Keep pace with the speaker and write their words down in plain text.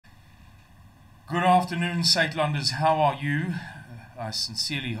Good afternoon, Suidlanders. How are you? I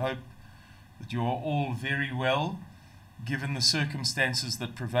sincerely hope that you are all very well, given the circumstances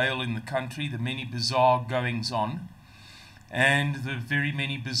that prevail in the country, the many bizarre goings-on, and the very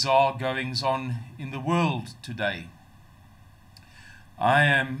many bizarre goings-on in the world today. I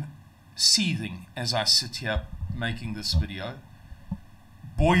am seething as I sit here making this video,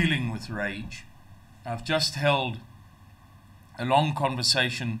 boiling with rage. I've just held a long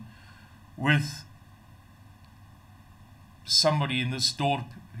conversation with somebody in this dorp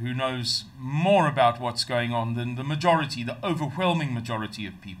who knows more about what's going on than the majority, the overwhelming majority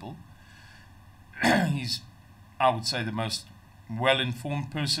of people. He's, I would say, the most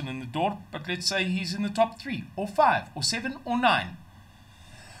well-informed person in the dorp, but let's say he's in the top 3 or 5 or 7 or 9.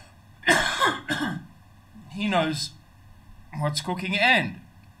 He knows what's cooking, and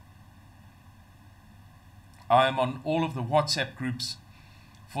I am on all of the WhatsApp groups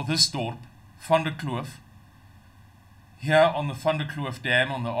for this dorp, Van der Kloof, here on the Van der Kloof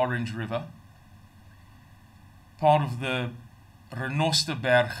Dam on the Orange River, part of the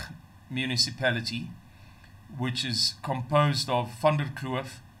Renosterberg municipality, which is composed of Van der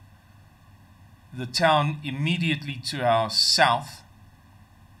Kloof, the town immediately to our south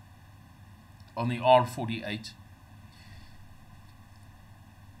on the R48,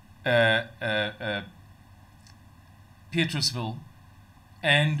 Pietersville,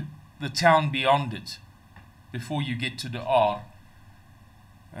 and the town beyond it, before you get to the R,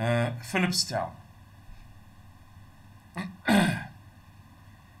 Phillipstown.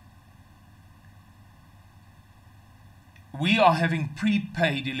 We are having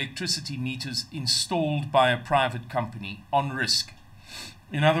prepaid electricity meters installed by a private company on risk.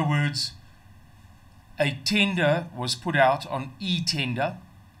 In other words, a tender was put out on e-tender.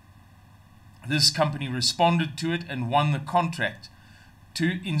 This company responded to it and won the contract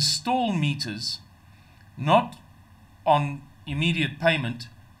to install meters, not on immediate payment,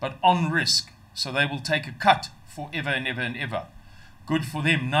 but on risk. So they will take a cut forever and ever and ever. Good for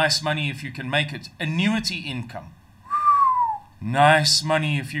them. Nice money if you can make it. Annuity income. Nice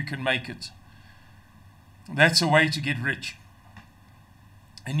money if you can make it. That's a way to get rich.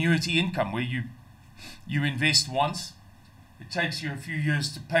 Annuity income, where you invest once. It takes you a few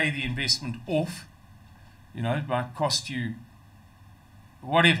years to pay the investment off. You know, it might cost you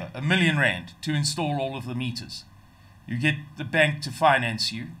whatever, R1 million to install all of the meters. You get the bank to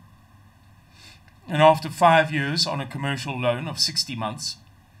finance you, and after 5 years on a commercial loan of 60 months,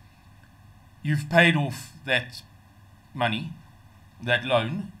 you've paid off that money, that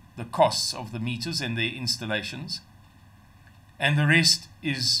loan, the costs of the meters and their installations, and the rest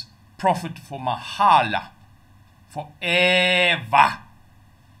is profit for mahala, forever.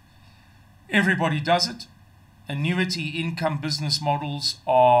 Everybody does it. Annuity income business models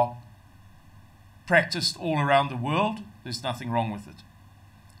are practiced all around the world. There's nothing wrong with it.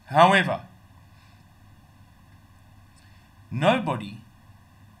 However, nobody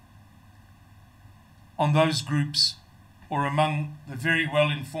on those groups or among the very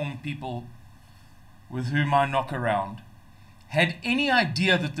well-informed people with whom I knock around had any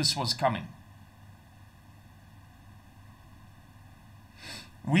idea that this was coming.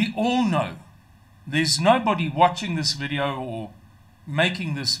 We all know. There's nobody watching this video or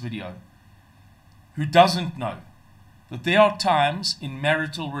making this video who doesn't know that there are times in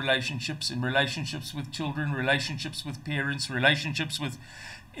marital relationships, in relationships with children, relationships with parents, relationships with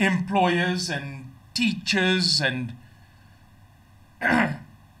employers and teachers, and that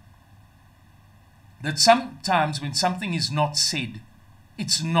sometimes when something is not said,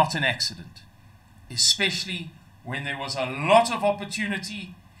 it's not an accident, especially when there was a lot of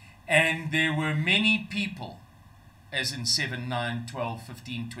opportunity and there were many people, as in 7, 9, 12,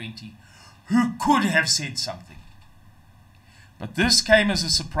 15, 20, who could have said something. But this came as a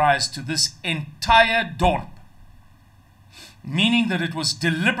surprise to this entire dorp, meaning that it was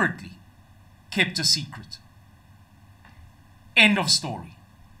deliberately kept a secret. End of story.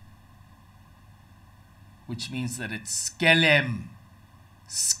 Which means that it's skelem.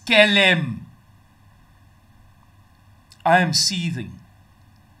 Skelem. I am seething,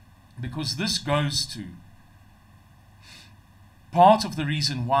 because this goes to part of the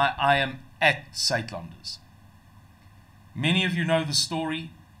reason why I am at Suidlanders. Many of you know the story.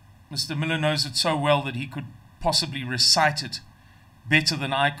 Mr. Miller knows it so well that he could possibly recite it better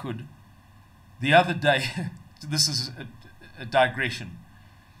than I could. The other day, this is a digression,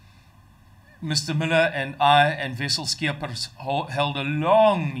 Mr. Miller and I and Wessel Skeepers held a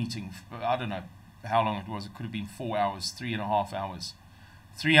long meeting. I don't know how long it was. It could have been 4 hours, 3.5 hours.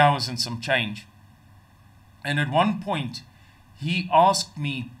 3 hours and some change. And at one point, he asked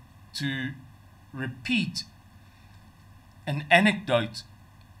me to repeat an anecdote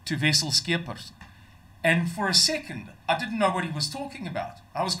to Wessel Skeepers. And for a second, I didn't know what he was talking about.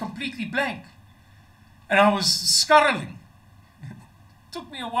 I was completely blank. And I was scurrying. It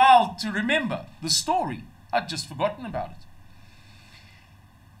took me a while to remember the story. I'd just forgotten about it.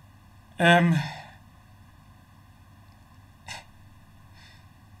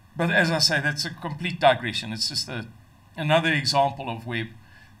 But as I say, that's a complete digression. It's just another example of where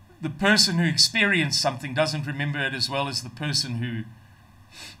the person who experienced something doesn't remember it as well as the person who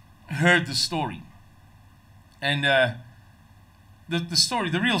heard the story. And the story,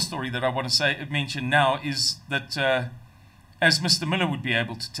 the real story that I want to mention now is that, as Mr. Miller would be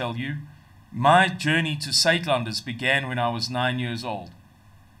able to tell you, my journey to Saitlanders began when I was 9 years old.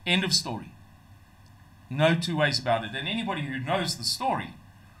 End of story. No two ways about it. And anybody who knows the story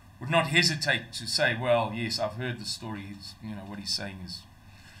would not hesitate to say, well, yes, I've heard the story. It's, you know, what he's saying is,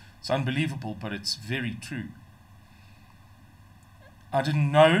 it's unbelievable, but it's very true. I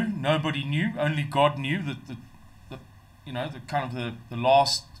didn't know, nobody knew, only God knew that the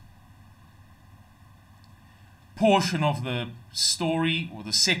last portion of the story, or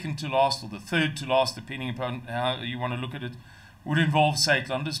the second to last, or the third to last, depending upon how you want to look at it, would involve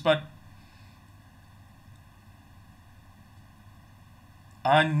Saitlanders. But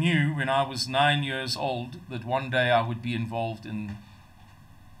I knew when I was 9 years old that one day I would be involved in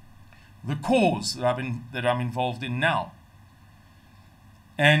the cause that I'm involved in now.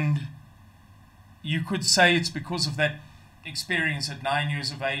 And you could say it's because of that experience at 9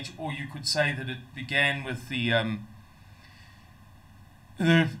 years of age, or you could say that it began with the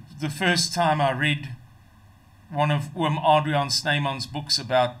first time I read one of Oom Adriaan Snyman's books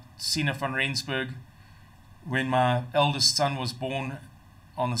about Sina van Rensburg, when my eldest son was born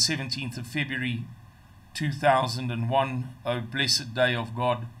on the 17th of February 2001, oh blessed day of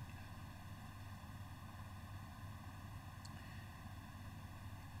God.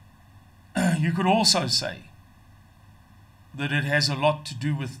 You could also say that it has a lot to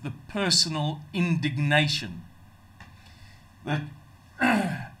do with the personal indignation that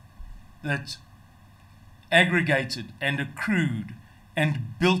that aggregated and accrued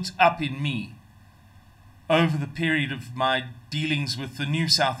and built up in me over the period of my dealings with the New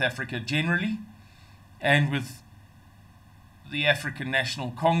South Africa generally, and with the African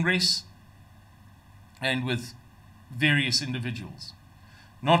National Congress, and with various individuals.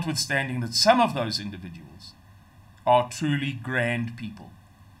 Notwithstanding that some of those individuals are truly grand people.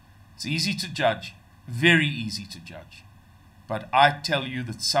 It's easy to judge, very easy to judge. But I tell you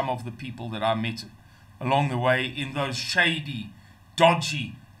that some of the people that I met along the way in those shady,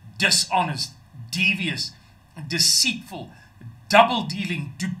 dodgy, dishonest, devious, deceitful,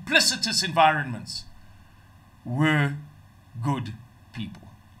 double-dealing, duplicitous environments were good people.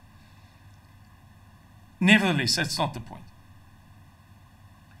 Nevertheless, that's not the point.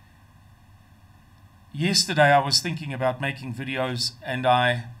 Yesterday I was thinking about making videos, and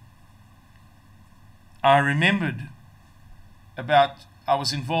I remembered I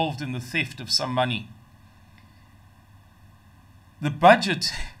was involved in the theft of some money. The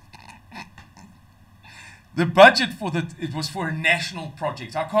budget for it was for a national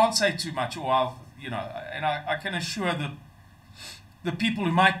project. I can't say too much, or I can assure the people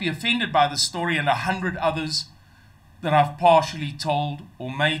who might be offended by the story, and 100 others that I've partially told,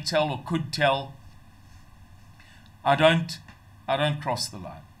 or may tell, or could tell, I don't cross the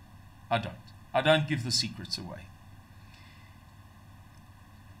line. I don't give the secrets away.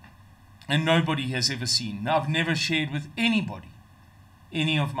 And nobody has ever seen. Now, I've never shared with anybody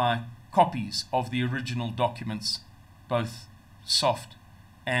any of my copies of the original documents, both soft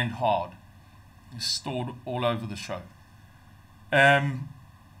and hard, stored all over the show. But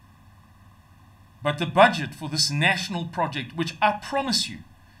the budget for this national project, which I promise you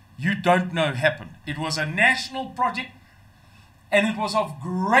don't know happened. It was a national project, and it was of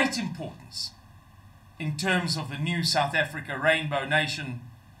great importance in terms of the new South Africa Rainbow Nation,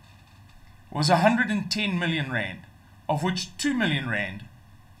 was 110 million rand, of which 2 million rand,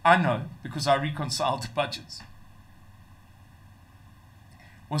 I know because I reconciled the budgets,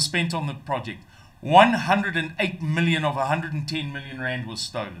 was spent on the project. 108 million of 110 million rand was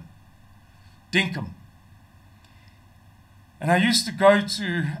stolen. Dinkum. And I used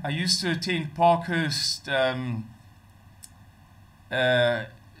to attend Parkhurst, the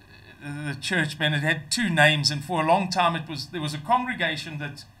church, man. It had two names, and for a long time there was a congregation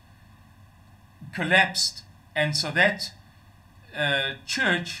that collapsed, and so that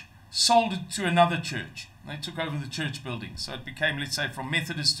church sold it to another church. They took over the church building, so it became, let's say, from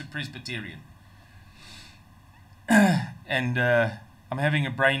Methodist to Presbyterian. And I'm having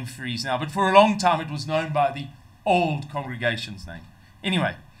a brain freeze now, but for a long time it was known by the old congregation's name.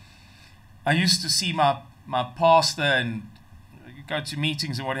 Anyway, I used to see my pastor and go to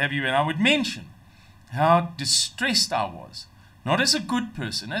meetings and what have you, and I would mention how distressed I was, not as a good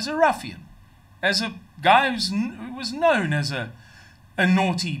person, as a ruffian, as a guy who was known as a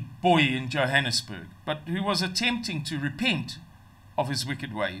naughty boy in Johannesburg, but who was attempting to repent of his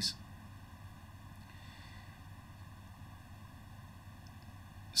wicked ways.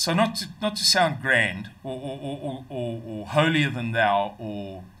 So not to sound grand or holier than thou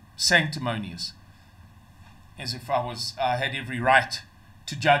or sanctimonious, as if I had every right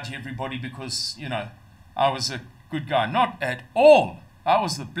to judge everybody because, you know, I was a good guy. Not at all. I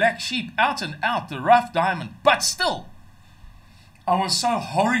was the black sheep, out and out, the rough diamond. But still, I was so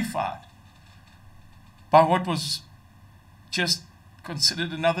horrified by what was just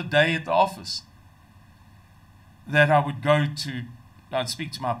considered another day at the office that I'd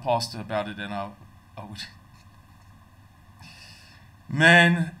speak to my pastor about it, and I would,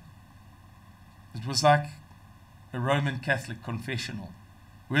 man, it was like a Roman Catholic confessional.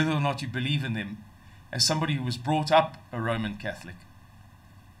 Whether or not you believe in them, as somebody who was brought up a Roman Catholic,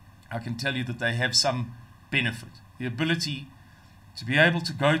 I can tell you that they have some benefit. The ability to be able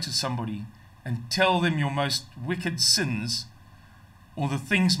to go to somebody and tell them your most wicked sins or the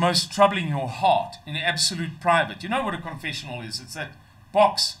things most troubling your heart in absolute private. You know what a confessional is? It's that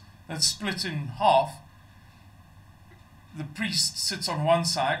box that's split in half. The priest sits on one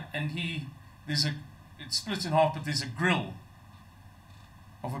side and it's split in half, but there's a grill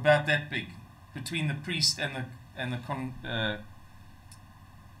of about that big between the priest and I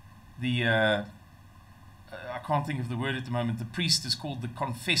can't think of the word at the moment. The priest is called the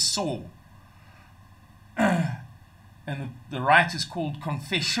confessor, and the rite is called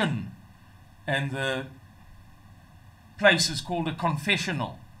confession, and the place is called a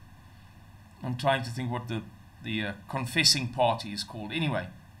confessional. I'm trying to think what the confessing party is called. Anyway,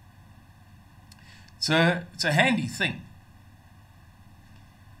 it's a handy thing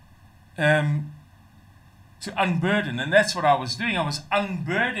to unburden, and that's what I was doing. I was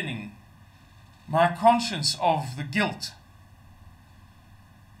unburdening my conscience of the guilt.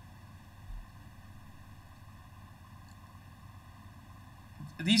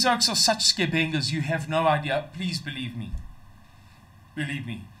 These oaks are such skebengas, you have no idea. Please believe me. Believe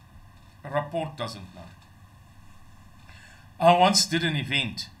me. A rapport doesn't know. I once did an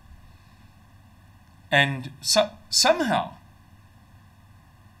event, and somehow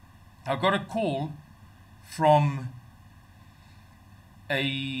I got a call from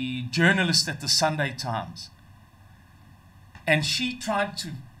a journalist at the Sunday Times, and she tried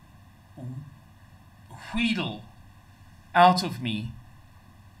to wheedle out of me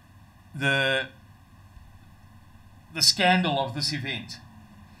the scandal of this event,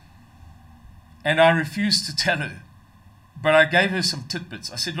 and I refused to tell her, but I gave her some tidbits.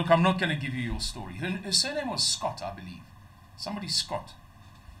 I said, look, I'm not going to give you your story. Her surname was Scott, I believe. Somebody Scott.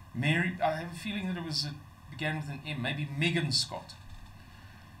 Mary, I have a feeling that it began with an M, maybe Megan Scott.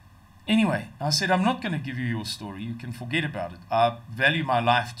 Anyway, I said, I'm not going to give you your story. You can forget about it. I value my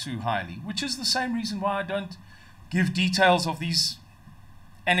life too highly, which is the same reason why I don't give details of these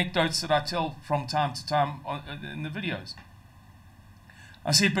anecdotes that I tell from time to time in the videos.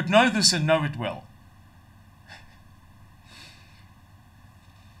 I said, but know this and know it well.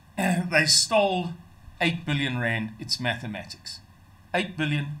 They stole 8 billion rand. It's mathematics. 8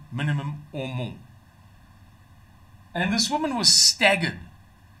 billion minimum or more. And this woman was staggered.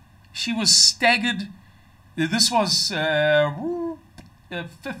 She was staggered. This was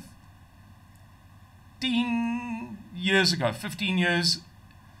 15 years ago, 15 years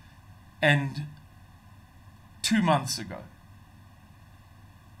and 2 months ago.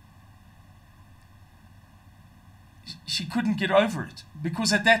 She couldn't get over it,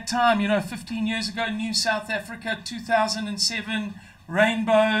 because at that time, 15 years ago, New South Africa, 2007,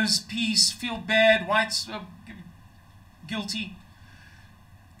 rainbows, peace, feel bad, whites guilty.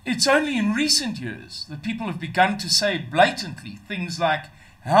 It's only in recent years that people have begun to say blatantly things like,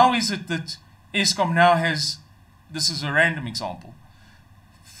 how is it that Eskom now has, this is a random example,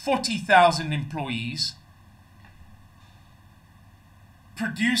 40,000 employees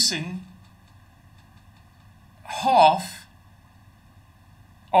producing half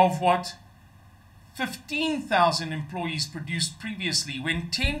of what 15,000 employees produced previously,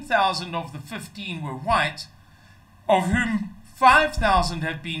 when 10,000 of the 15 were white, of whom 5,000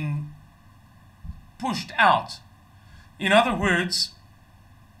 have been pushed out. In other words,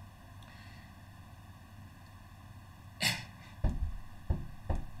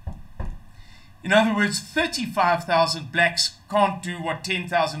 In other words, 35,000 blacks can't do what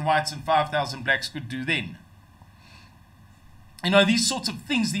 10,000 whites and 5,000 blacks could do then. You know, these sorts of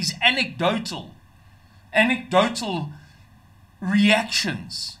things, these anecdotal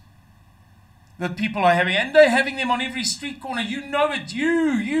reactions that people are having, and they're having them on every street corner. You know it,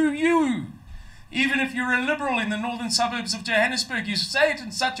 you. Even if you're a liberal in the northern suburbs of Johannesburg, you say it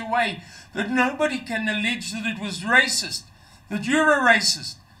in such a way that nobody can allege that it was racist, that you're a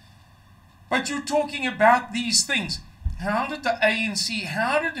racist. But you're talking about these things. How did the ANC,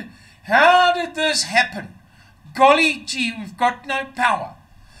 how did this happen? Golly gee, we've got no power.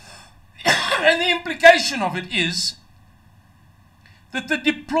 And the implication of it is that the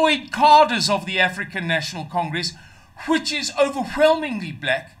deployed cadres of the African National Congress, which is overwhelmingly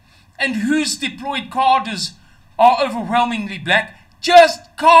black, and whose deployed cadres are overwhelmingly black,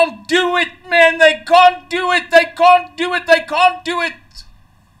 just can't do it, man. They can't do it. They can't do it. They can't do it.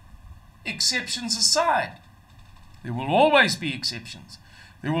 Exceptions aside, there will always be exceptions.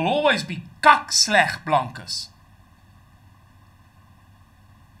 There will always be kakslagblankes.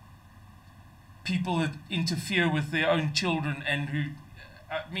 People that interfere with their own children and who,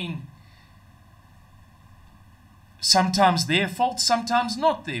 I mean, sometimes their fault, sometimes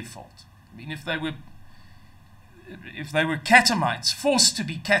not their fault. I mean, if they were catamites, forced to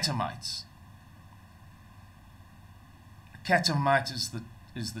be catamites. A catamite is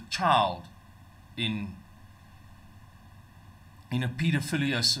the child in a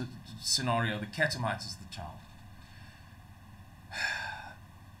pedophilia scenario. The catamite is the child.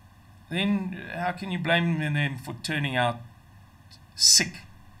 Then how can you blame them for turning out sick?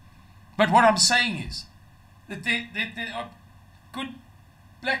 But what I'm saying is that there are good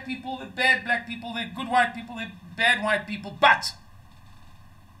black people, there are bad black people, there are good white people, there are bad white people, but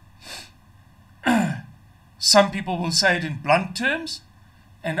some people will say it in blunt terms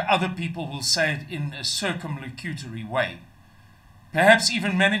and other people will say it in a circumlocutory way, perhaps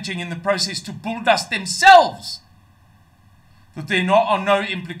even managing in the process to bulldust themselves that there are no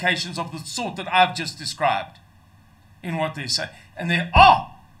implications of the sort that I've just described in what they say. And there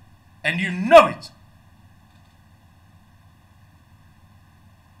are, and you know it.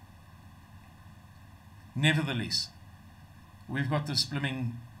 Nevertheless, we've got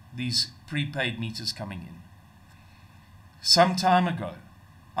these prepaid meters coming in. Some time ago,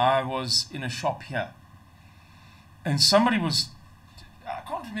 I was in a shop here, and somebody was, I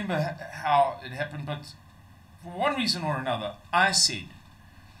can't remember how it happened, but for one reason or another, I said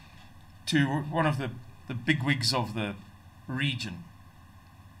to one of the bigwigs of the region,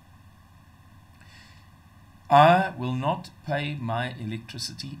 I will not pay my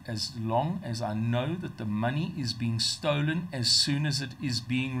electricity as long as I know that the money is being stolen as soon as it is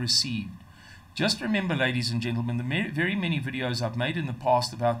being received. Just remember, ladies and gentlemen, the very many videos I've made in the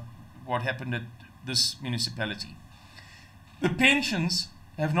past about what happened at this municipality. The pensions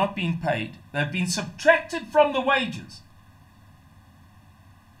have not been paid. They've been subtracted from the wages.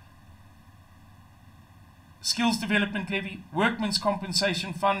 Skills Development Levy, Workmen's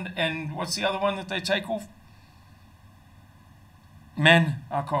Compensation Fund, and what's the other one that they take off? Man,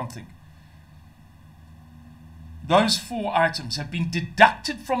 I can't think. Those 4 items have been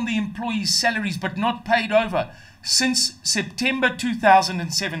deducted from the employees' salaries but not paid over since September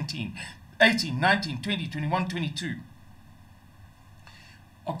 2017, 18, 19, 20, 21, 22.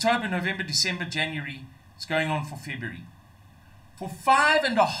 October, November, December, January, it's going on for February. For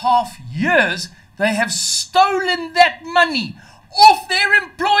 5.5 years, they have stolen that money off their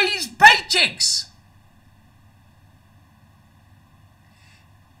employees' paychecks.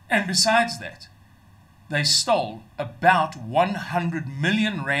 And besides that, they stole about 100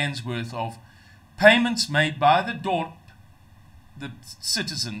 million rands worth of payments made by the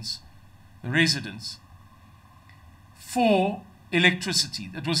citizens, the residents, for electricity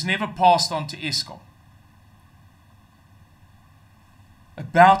that was never passed on to Eskom.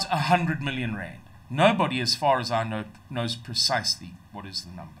 About 100 million rand. Nobody, as far as I know, knows precisely what is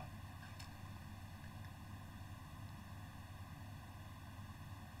the number.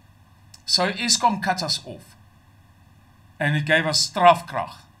 So Eskom cut us off, and it gave us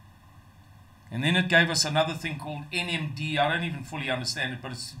strafkrag. And then it gave us another thing called NMD. I don't even fully understand it,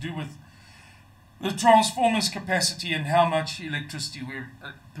 but it's to do with the transformer's capacity and how much electricity we're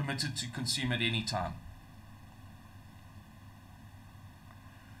permitted to consume at any time.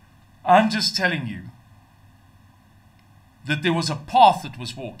 I'm just telling you that there was a path that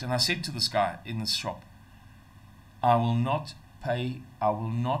was walked, and I said to this guy in this shop, I will not pay, I will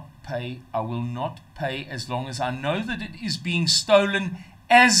not pay, I will not pay as long as I know that it is being stolen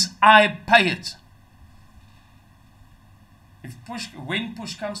as I pay it. When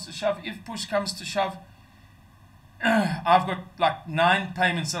push comes to shove, if push comes to shove, I've got like 9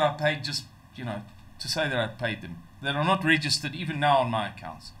 payments that I paid just, to say that I paid them, that are not registered even now on my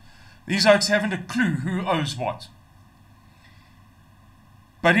accounts. These oaks haven't a clue who owes what.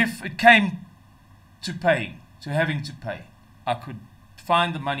 But if it came to having to pay, I could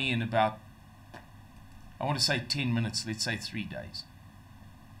find the money in about, I want to say 10 minutes, let's say 3 days.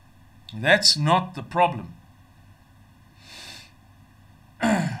 That's not the problem.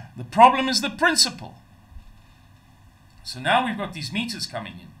 The problem is the principle. So now we've got these meters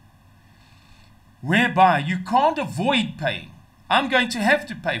coming in, whereby you can't avoid paying. I'm going to have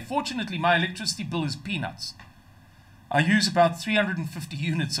to pay. Fortunately, my electricity bill is peanuts. I use about 350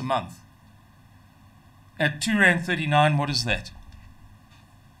 units a month. At R2.39, what is that?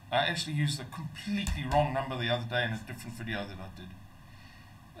 I actually used a completely wrong number the other day in a different video that I did.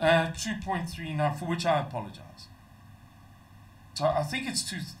 2.39, for which I apologize. So I think it's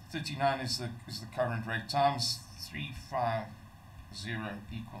 239 is the current rate, times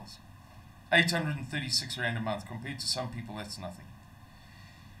 350 equals 836 Rand a month. Compared to some people, that's nothing.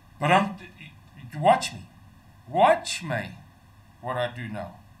 But watch me. Watch me what I do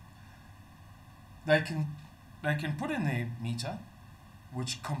now. They can put in their meter,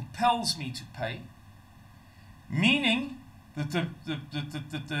 which compels me to pay, meaning that the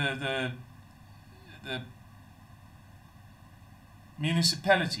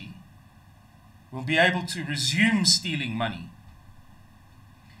municipality will be able to resume stealing money.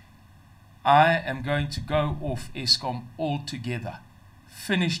 I am going to go off Eskom altogether.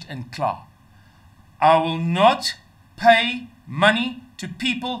 Finished and klar. I will not pay money to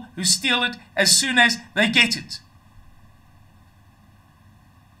people who steal it as soon as they get it.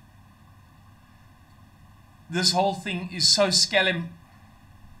 This whole thing is so scallem.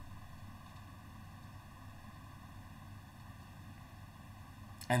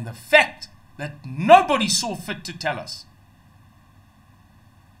 And the fact that nobody saw fit to tell us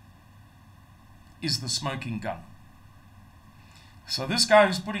is the smoking gun. So this guy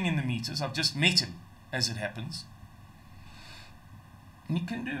who's putting in the meters, I've just met him, as it happens. And he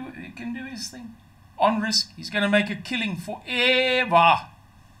can do his thing. On risk, he's going to make a killing forever.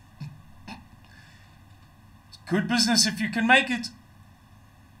 It's good business if you can make it.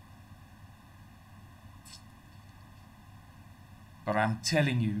 But I'm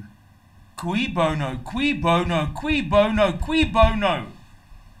telling you, cui bono, cui bono, cui bono, cui bono.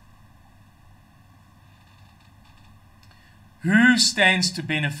 Who stands to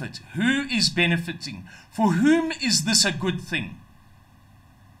benefit? Who is benefiting? For whom is this a good thing?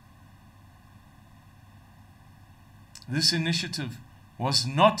 This initiative was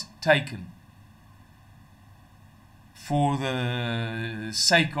not taken for the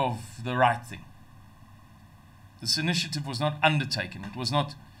sake of the right thing. This initiative was not undertaken. It was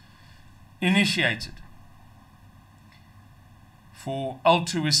not initiated for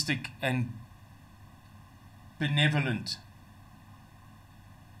altruistic and benevolent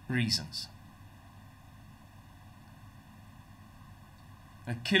reasons.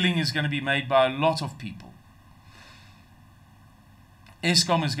 A killing is going to be made by a lot of people.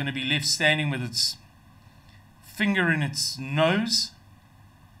 Eskom is going to be left standing with its finger in its nose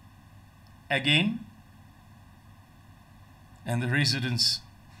again, and the residents,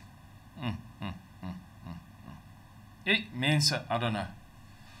 Mensa, I don't know.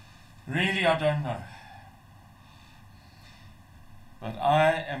 Really, I don't know. But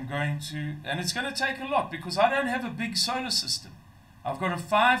I am going to, and it's going to take a lot because I don't have a big solar system. I've got a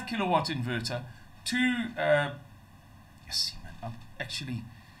 5 kilowatt inverter, two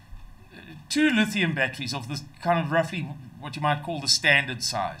lithium batteries of this kind of roughly what you might call the standard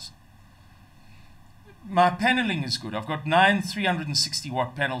size. My paneling is good. I've got 9 360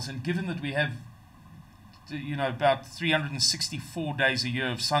 watt panels, and given that we have, about 364 days a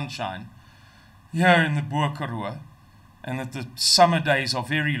year of sunshine here in the Boer Karoo, and that the summer days are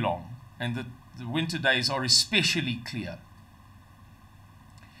very long, and that the winter days are especially clear,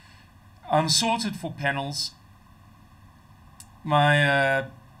 I'm sorted for panels. My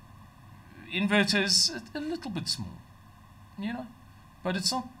inverter is a little bit small, but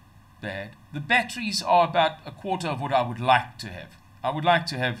it's not bad. The batteries are about a quarter of what I would like to have. I would like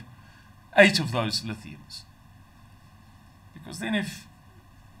to have 8 of those lithiums, because then if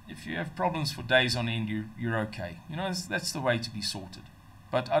you have problems for days on end, you're okay. That's the way to be sorted.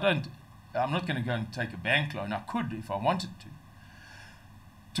 But I'm not going to go and take a bank loan. I could if I wanted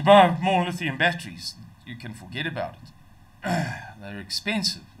to buy more lithium batteries. You can forget about it. They're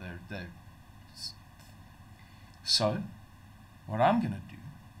expensive. So what I'm going to do,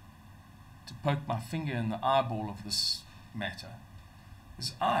 to poke my finger in the eyeball of this matter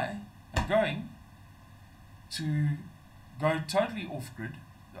is I am going to go totally off-grid.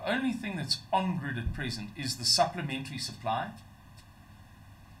 The only thing that's on-grid at present is the supplementary supply.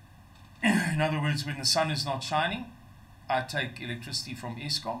 In other words, when the sun is not shining, I take electricity from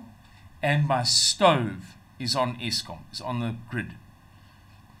Eskom, and my stove is on Eskom, is on the grid.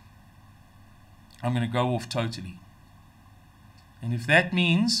 I'm going to go off totally. And if that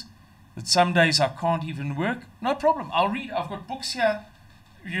means that some days I can't even work, no problem. I'll read. I've got books here,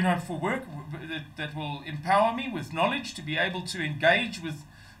 you know, for work that will empower me with knowledge to be able to engage with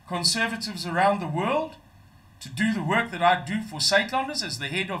conservatives around the world, to do the work that I do for Suidlanders as the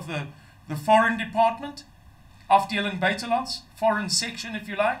head of the foreign department, Afdeling Buitenlands, foreign section if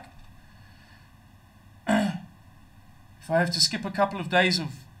you like. If I have to skip a couple of days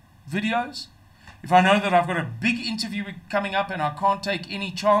of videos, if I know that I've got a big interview coming up and I can't take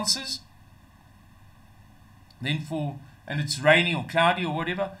any chances, then and it's rainy or cloudy or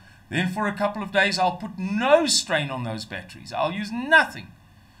whatever, then for a couple of days I'll put no strain on those batteries. I'll use nothing.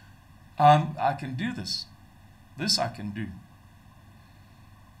 I can do this. This I can do.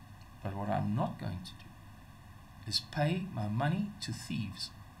 But what I'm not going to do is pay my money to thieves.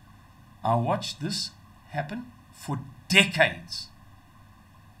 I watched this happen for decades.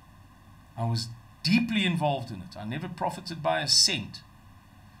 I was deeply involved in it. I never profited by a cent.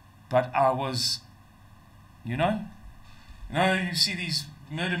 But I was, you see these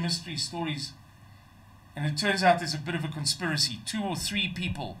murder mystery stories, and it turns out there's a bit of a conspiracy. 2 or 3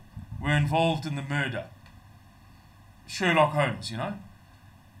 people were involved in the murder. Sherlock Holmes,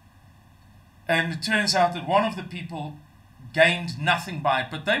 And it turns out that one of the people gained nothing by it,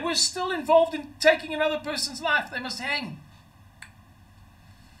 but they were still involved in taking another person's life. They must hang.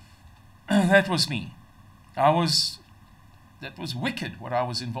 That was me. That was wicked. What I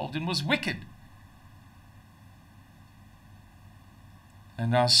was involved in was wicked.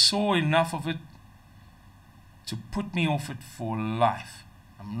 And I saw enough of it to put me off it for life.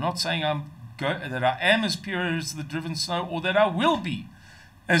 I'm not saying that I am as pure as the driven snow, or that I will be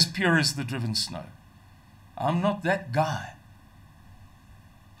as pure as the driven snow. I'm not that guy.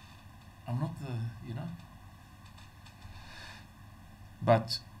 I'm not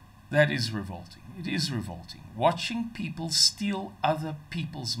But that is revolting. It is revolting. Watching people steal other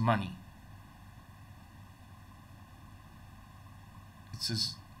people's money. It's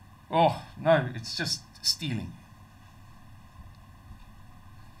just, oh no, it's just stealing.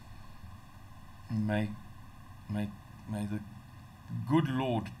 May the good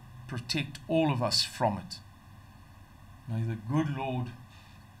Lord protect all of us from it. May the good Lord,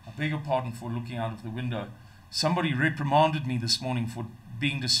 I beg your pardon for looking out of the window. Somebody reprimanded me this morning for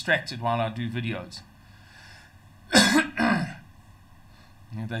being distracted while I do videos.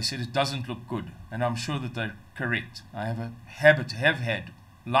 They said it doesn't look good, and I'm sure that they're correct. I have a habit, have had,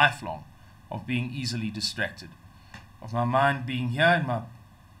 lifelong, of being easily distracted, of my mind being here and my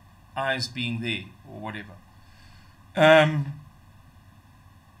eyes being there, or whatever.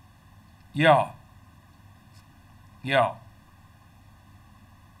 Yeah.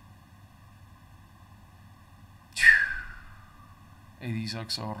 Hey, these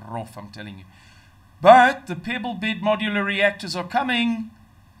oaks are rough, I'm telling you. But the pebble bed modular reactors are coming.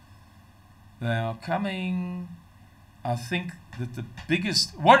 They are coming. I think that the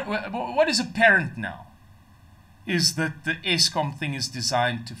biggest, what is apparent now is that the Eskom thing is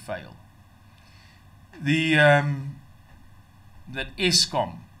designed to fail. That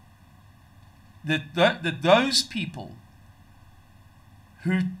Eskom, that those people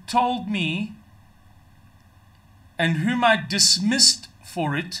who told me and whom I dismissed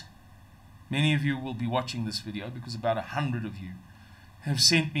for it, many of you will be watching this video because about 100 of you have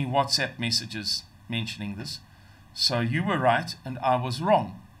sent me WhatsApp messages mentioning this. So you were right and I was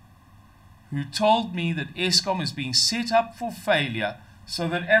wrong. Who told me that Eskom is being set up for failure so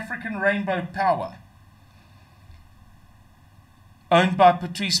that African Rainbow Power, owned by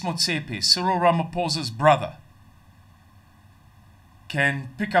Patrice Motsepe, Cyril Ramaphosa's brother, can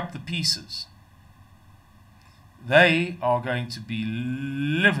pick up the pieces. They are going to be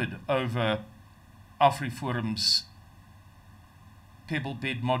livid over AfriForum's Pebble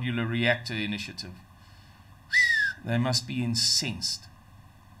Bed Modular Reactor initiative. They must be incensed.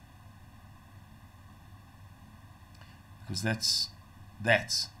 Because that's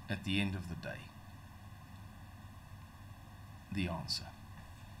at the end of the day the answer.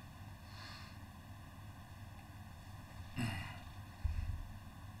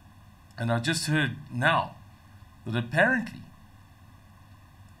 And I just heard now that apparently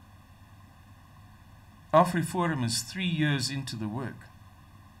AfriForum is 3 years into the work.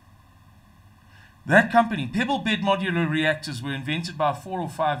 That company, Pebble Bed Modular Reactors, were invented by 4 or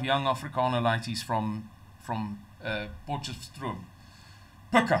 5 young Afrikaner ladies from Potchefstroom.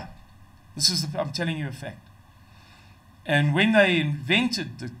 Pukka. This is, I'm telling you a fact. And when they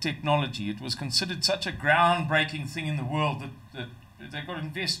invented the technology, it was considered such a groundbreaking thing in the world that they got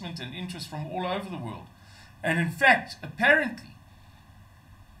investment and interest from all over the world. And in fact, apparently,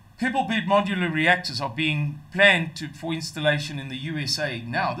 Pebble Bed Modular Reactors are being planned for installation in the USA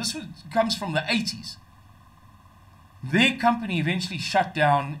now. This comes from the 80s. Their company eventually shut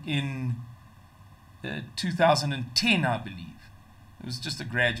down in 2010, I believe. It was just a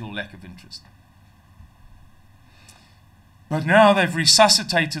gradual lack of interest. But now they've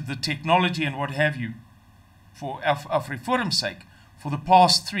resuscitated the technology and what have you for AfriForum's sake for the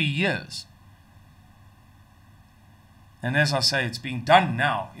past 3 years. And as I say, it's being done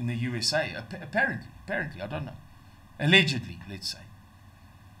now in the USA, apparently, I don't know. Allegedly, let's say.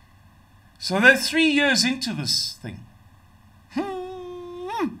 So they're 3 years into this thing.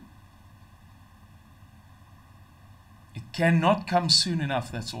 It cannot come soon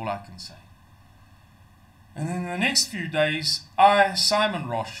enough, that's all I can say. And in the next few days, I, Simon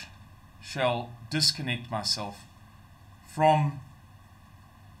Roche, shall disconnect myself from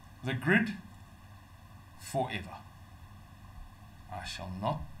the grid forever. I shall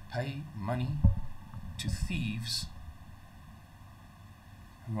not pay money to thieves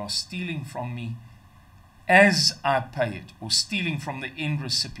who are stealing from me as I pay it, or stealing from the end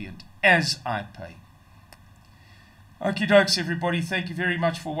recipient as I pay. Okie dokes, everybody. Thank you very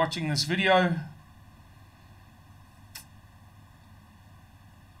much for watching this video.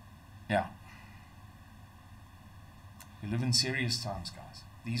 Yeah. We live in serious times, guys.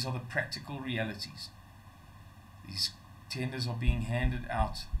 These are the practical realities. These tenders are being handed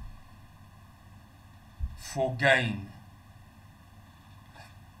out for gain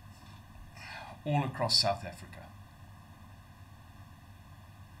all across South Africa.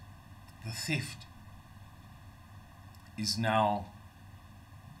 The theft is now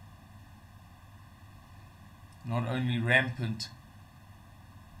not only rampant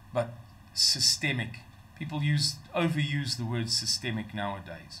but systemic. People overuse the word systemic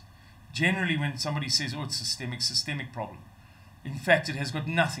nowadays. Generally, when somebody says, oh, it's systemic problem. In fact, it has got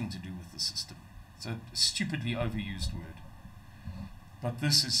nothing to do with the system. It's a stupidly overused word. But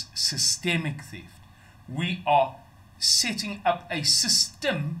this is systemic theft. We are setting up a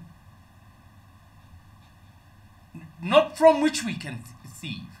system not from which we can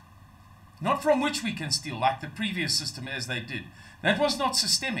thieve, not from which we can steal, like the previous system as they did. That was not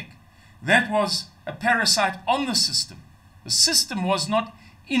systemic. That was a parasite on the system. The system was not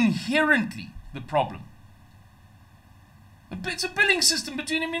inherently the problem. It's a billing system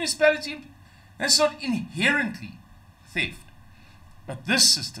between a municipality and that's not inherently theft. But this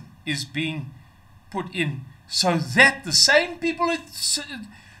system is being put in so that the same people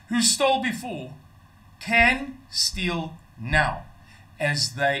who stole before can steal now,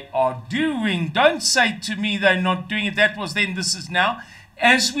 as they are doing. Don't say to me they're not doing it. That was then, this is now.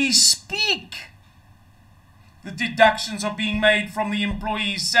 As we speak, the deductions are being made from the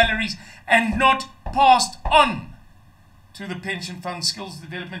employees' salaries and not passed on to the pension fund, skills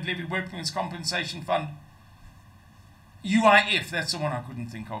development levy, workmen's compensation fund, UIF, that's the one I couldn't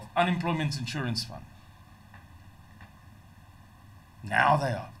think of, unemployment insurance fund. Now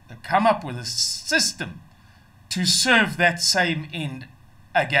they've come up with a system to serve that same end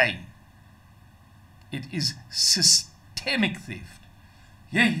again. It is systemic theft.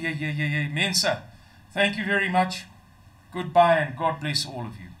 Yeah, Mensa. Thank you very much. Goodbye and God bless all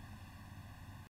of you.